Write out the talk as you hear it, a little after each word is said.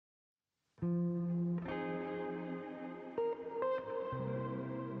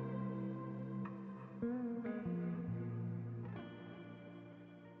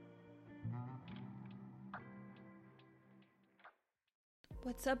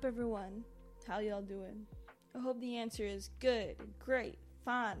What's up, everyone? How y'all doing? I hope the answer is good, great,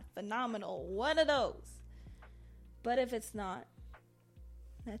 fine, phenomenal, one of those. But if it's not,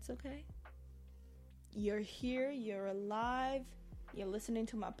 that's okay. You're here, you're alive, you're listening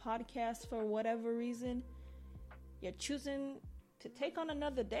to my podcast for whatever reason. You're choosing to take on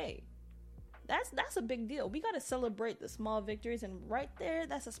another day. That's a big deal. We got to celebrate the small victories, and right there,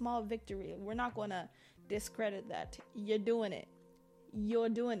 that's a small victory. We're not going to discredit that. You're doing it. You're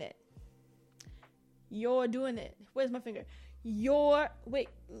doing it. You're doing it. Where's my finger? You're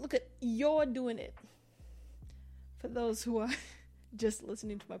doing it. For those who are just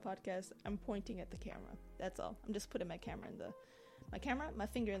listening to my podcast, I'm pointing at the camera. That's all. I'm just putting my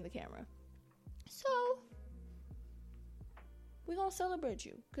finger in the camera. So, we're going to celebrate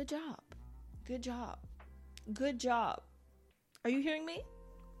you. Good job. Good job. Good job. Are you hearing me?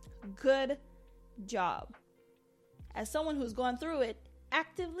 Good job. As someone who's gone through it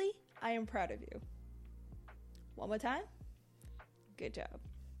actively, I am proud of you. One more time. Good job.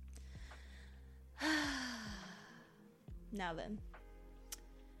 Now then,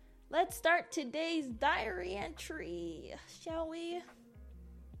 let's start today's diary entry, shall we?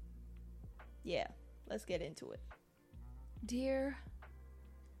 Yeah, let's get into it. Dear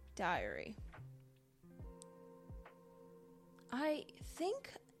Diary, I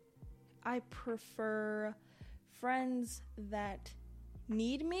think I prefer friends that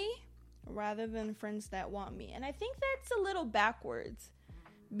need me rather than friends that want me. And I think that's a little backwards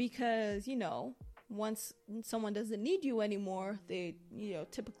because, once someone doesn't need you anymore, they,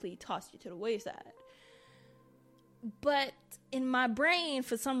 typically toss you to the wayside. But in my brain,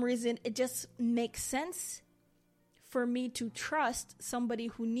 for some reason, it just makes sense for me to trust somebody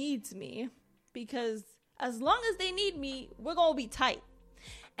who needs me, because as long as they need me, we're going to be tight.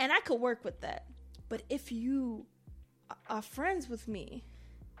 And I could work with that. But if you are friends with me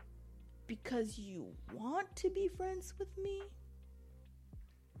because you want to be friends with me,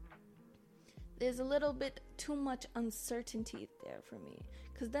 there's a little bit too much uncertainty there for me.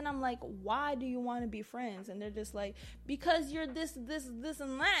 Because then I'm like, why do you want to be friends? And they're just like, because you're this, and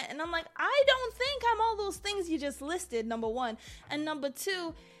that. And I'm like, I don't think I'm all those things you just listed, number one. And number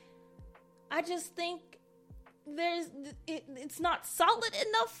two, I just think it's not solid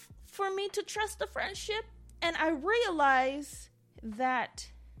enough for me to trust a friendship. And I realize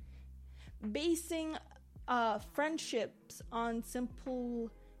that basing friendships on simple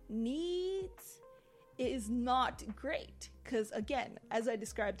needs is not great, because again, as I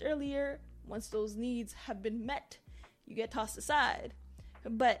described earlier, once those needs have been met, you get tossed aside.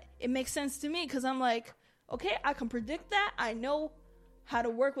 But it makes sense to me because I'm like, okay, I can predict that, I know how to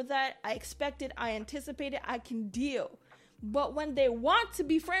work with that, I expect it, I anticipate it, I can deal. But when they want to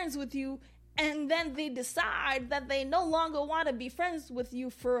be friends with you and then they decide that they no longer want to be friends with you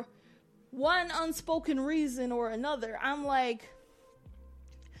for one unspoken reason or another, I'm like,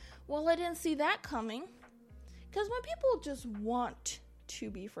 well, I didn't see that coming. Because when people just want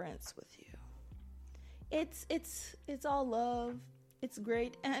to be friends with you, it's all love. It's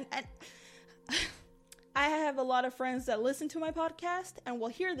great. And I have a lot of friends that listen to my podcast and will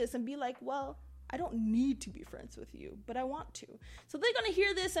hear this and be like, well, I don't need to be friends with you, but I want to. So they're going to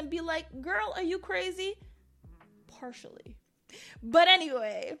hear this and be like, girl, are you crazy? Partially. But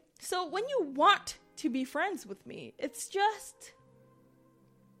anyway, so when you want to be friends with me, it's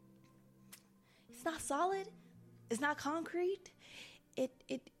not solid. It's not concrete.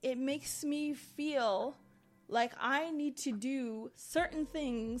 It makes me feel like I need to do certain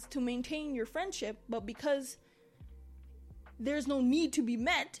things to maintain your friendship, but because there's no need to be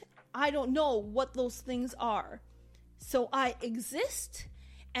met, I don't know what those things are. So I exist,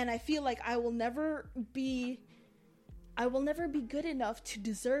 and I feel like I will never be good enough to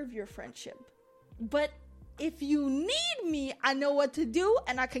deserve your friendship. But if you need me, I know what to do,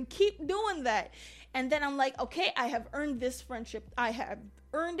 and I can keep doing that. And then I'm like, okay, I have earned this friendship. I have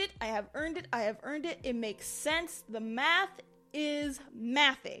earned it. It makes sense. The math is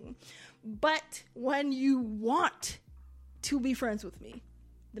mathing. But when you want to be friends with me,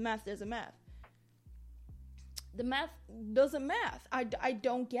 the math doesn't math. The math doesn't math. I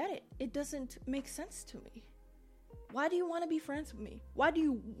don't get it. It doesn't make sense to me. Why do you want to be friends with me? Why do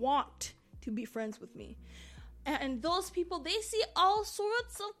you want to be friends with me? And those people, they see all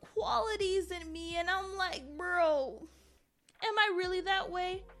sorts of qualities in me. And I'm like, bro, am I really that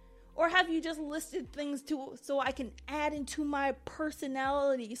way? Or have you just listed things so I can add into my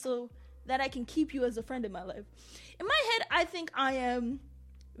personality so that I can keep you as a friend in my life? In my head, I think I am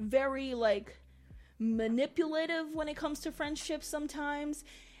very, manipulative when it comes to friendships sometimes.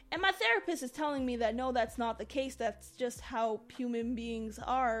 And my therapist is telling me that no, that's not the case. That's just how human beings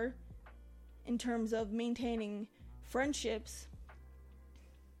are in terms of maintaining friendships.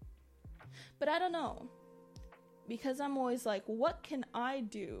 But I don't know. Because I'm always like, what can I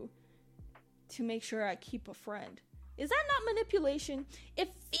do to make sure I keep a friend? Is that not manipulation?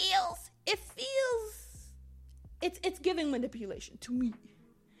 It's giving manipulation to me.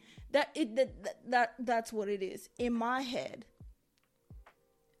 That's what it is. In my head,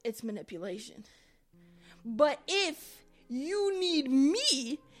 it's manipulation. But if you need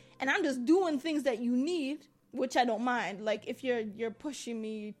me, and I'm just doing things that you need, which I don't mind. Like, if you're pushing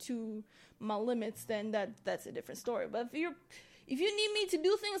me to my limits, then that's a different story. But if you need me to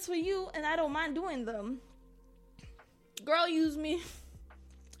do things for you and I don't mind doing them, girl, use me.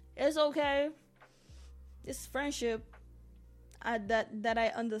 It's okay. It's friendship. That I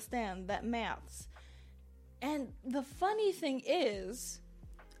understand, that maths. And the funny thing is,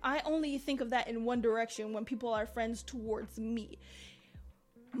 I only think of that in one direction when people are friends towards me.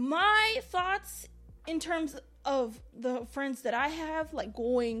 My thoughts in terms of the friends that I have, like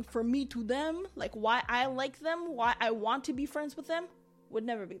going from me to them, like why I like them, why I want to be friends with them, would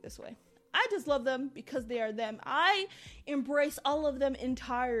never be this way. I just love them because they are them. I embrace all of them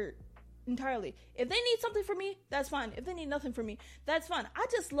entirely. If they need something from me, that's fine. If they need nothing from me, that's fine. I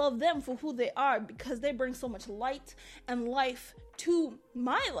just love them for who they are because they bring so much light and life to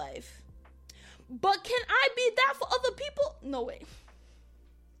my life. But can I be that for other people? No way.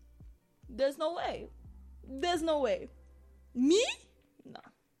 There's no way. There's no way. Me? No.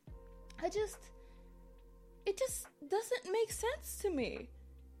 It just doesn't make sense to me.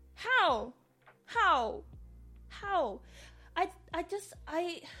 How? I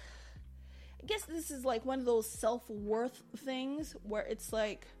guess this is like one of those self-worth things where it's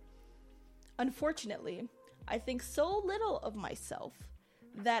like, unfortunately, I think so little of myself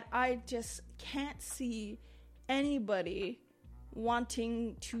that I just can't see anybody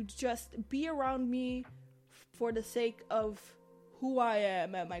wanting to just be around me for the sake of who I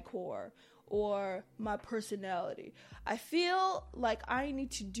am at my core or my personality. I feel like I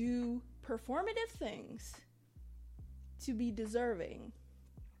need to do performative things to be deserving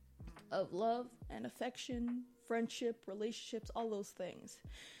of love and affection, friendship, relationships, all those things.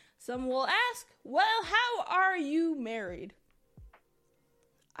 Some will ask, well, how are you married?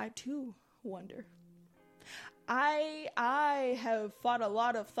 I too wonder. I have fought a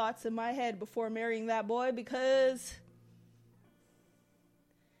lot of thoughts in my head before marrying that boy because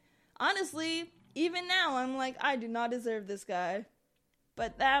honestly, even now I'm like, I do not deserve this guy.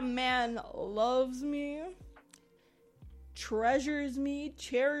 But that man loves me, treasures me,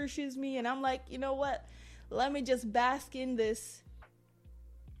 cherishes me, and I'm like, you know what? Let me just bask in this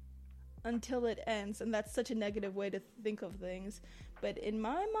until it ends. And that's such a negative way to think of things. But in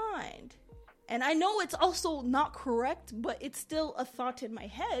my mind, and I know it's also not correct, but it's still a thought in my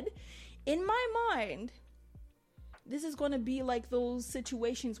head. In my mind, this is going to be like those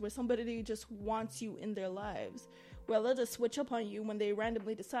situations where somebody just wants you in their lives, where they'll just switch up on you when they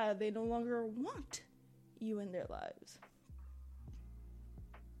randomly decide they no longer want you in their lives.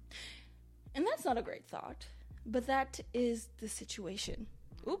 And that's not a great thought, but that is the situation.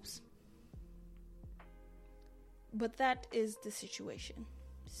 Oops. But that is the situation.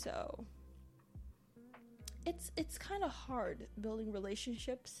 So it's kind of hard building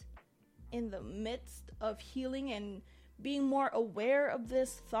relationships in the midst of healing and being more aware of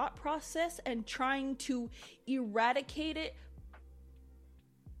this thought process and trying to eradicate it.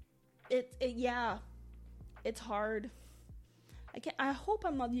 It's hard. I hope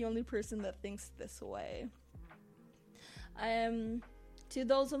I'm not the only person that thinks this way. To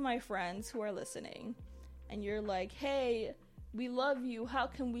those of my friends who are listening, and you're like, hey, we love you. How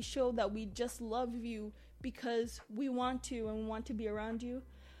can we show that we just love you because we want to and want to be around you?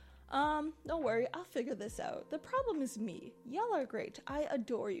 Don't worry, I'll figure this out. The problem is me. Y'all are great. I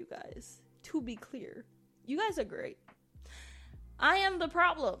adore you guys. To be clear, you guys are great. I am the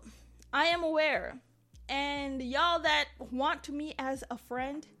problem. I am aware. And y'all that want me as a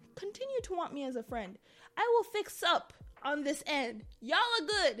friend, continue to want me as a friend. I will fix up on this end. Y'all are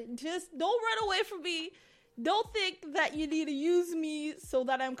good. Just don't run away from me. Don't think that you need to use me so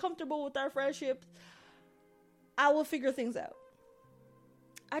that I'm comfortable with our friendship. I will figure things out.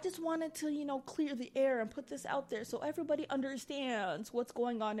 I just wanted to, clear the air and put this out there so everybody understands what's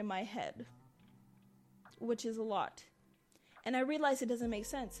going on in my head, which is a lot. And I realize it doesn't make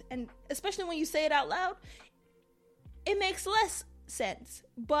sense. And especially when you say it out loud, it makes less sense.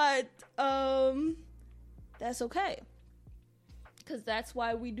 But that's okay. Because that's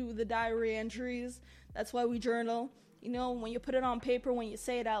why we do the diary entries. That's why we journal. When you put it on paper, when you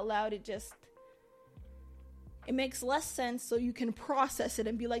say it out loud, it makes less sense, so you can process it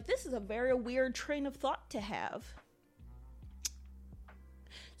and be like, this is a very weird train of thought to have.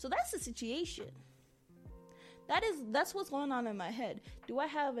 So that's the situation. That's what's going on in my head. Do I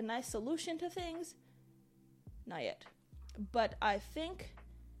have a nice solution to things? Not yet. But I think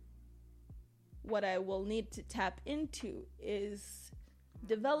what I will need to tap into is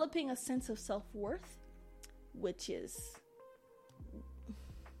developing a sense of self-worth, which is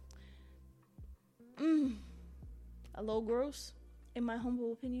a little gross, in my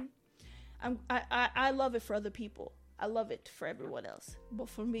humble opinion. I love it for other people. I love it for everyone else. But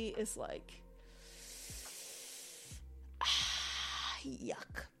for me, it's like,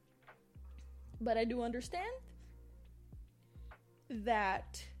 yuck. But I do understand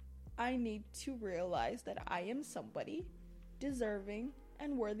that I need to realize that I am somebody deserving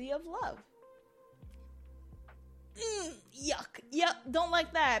and worthy of love. Yuck. Yep, don't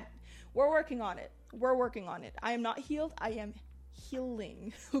like that. We're working on it. I am not healed. I am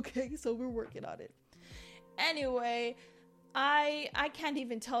healing. Okay, so we're working on it. Anyway, I can't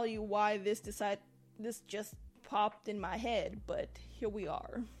even tell you why this just popped in my head, but here we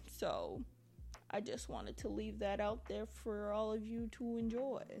are. So I just wanted to leave that out there for all of you to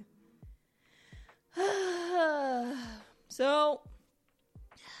enjoy. So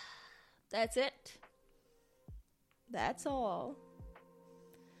that's it. That's all.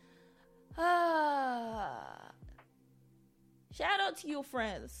 Shout out to your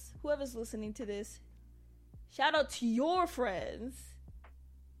friends. Whoever's listening to this, shout out to your friends.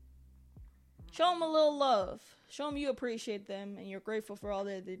 Show them a little love. Show them you appreciate them and you're grateful for all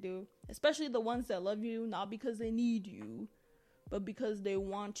that they do. Especially the ones that love you, not because they need you, but because they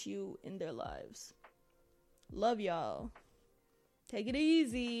want you in their lives. Love y'all. Take it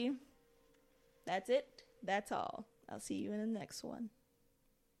easy. That's it. That's all. I'll see you in the next one.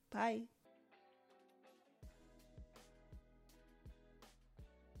 Bye.